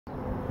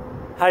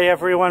Hi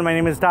everyone, my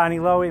name is Donnie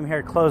Lowy. I'm here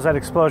at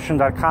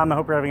Closeoutexplosion.com. I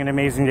hope you're having an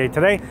amazing day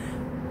today.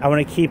 I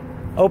want to keep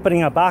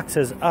opening up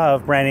boxes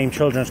of brand name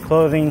children's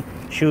clothing,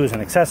 shoes,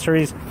 and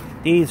accessories.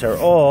 These are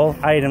all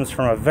items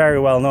from a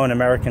very well-known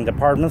American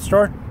department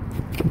store.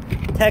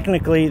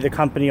 Technically, the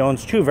company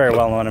owns two very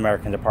well-known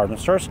American department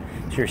stores,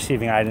 so you're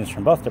receiving items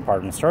from both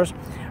department stores.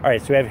 All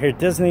right, so we have here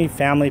Disney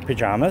family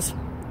pajamas.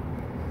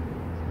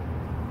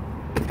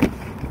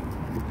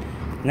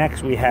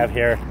 Next, we have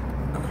here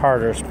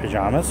Carter's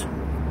pajamas.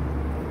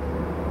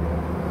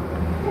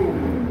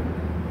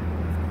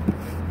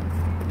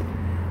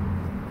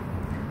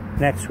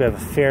 Next, we have a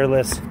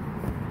Fearless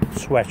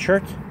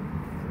sweatshirt.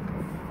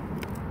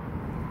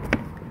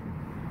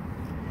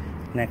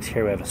 Next,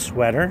 here we have a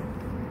sweater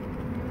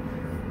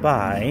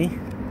by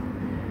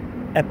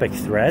Epic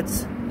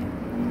Threads.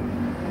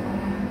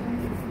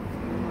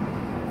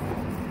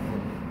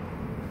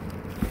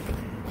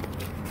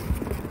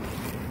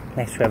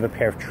 Next, we have a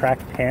pair of track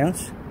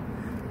pants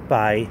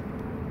by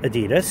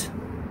Adidas.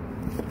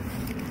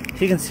 So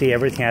you can see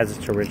everything has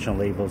its original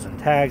labels and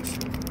tags.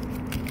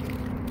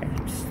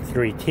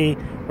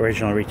 3T,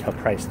 original retail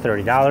price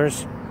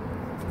 $30.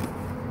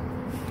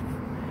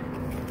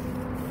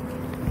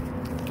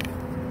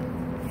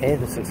 Okay,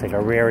 this looks like a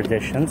rare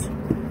editions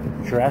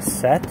dress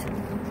set.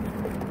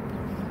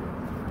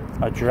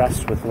 A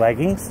dress with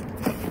leggings.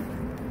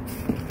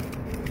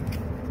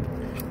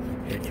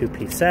 A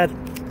two-piece set.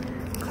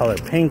 Color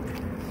pink.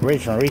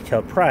 Original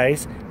retail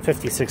price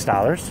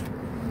 $56.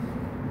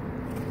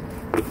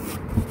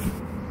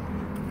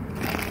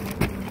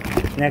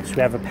 Next,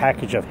 we have a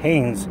package of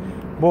Hanes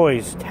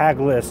boys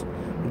tagless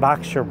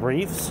boxer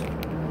briefs.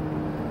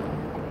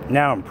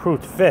 Now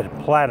improved fit,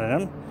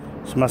 platinum.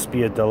 This must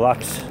be a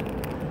deluxe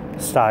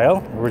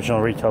style.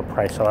 Original retail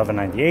price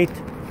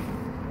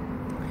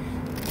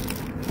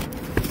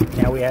 $11.98.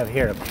 Now we have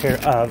here a pair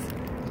of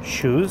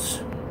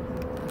shoes.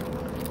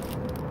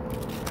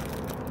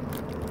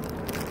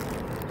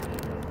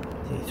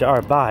 These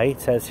are by,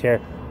 it says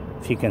here,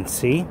 if you can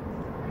see,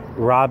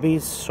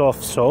 Robbie's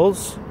soft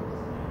soles,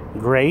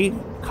 gray,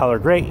 color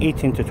gray,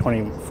 18 to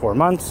 24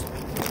 months.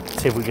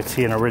 Let's see if we can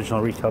see an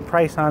original retail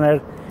price on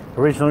it.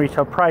 Original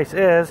retail price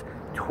is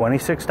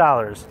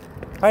 $26.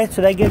 Alright,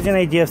 so that gives you an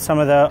idea of some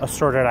of the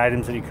assorted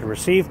items that you could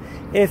receive.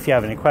 If you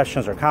have any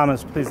questions or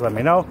comments, please let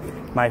me know.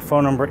 My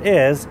phone number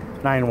is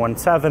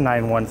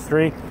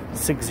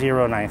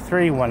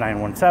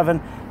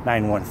 917-913-6093,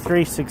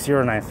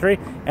 1917-913-6093,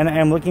 and I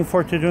am looking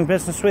forward to doing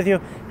business with you.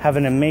 Have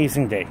an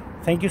amazing day.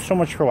 Thank you so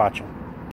much for watching.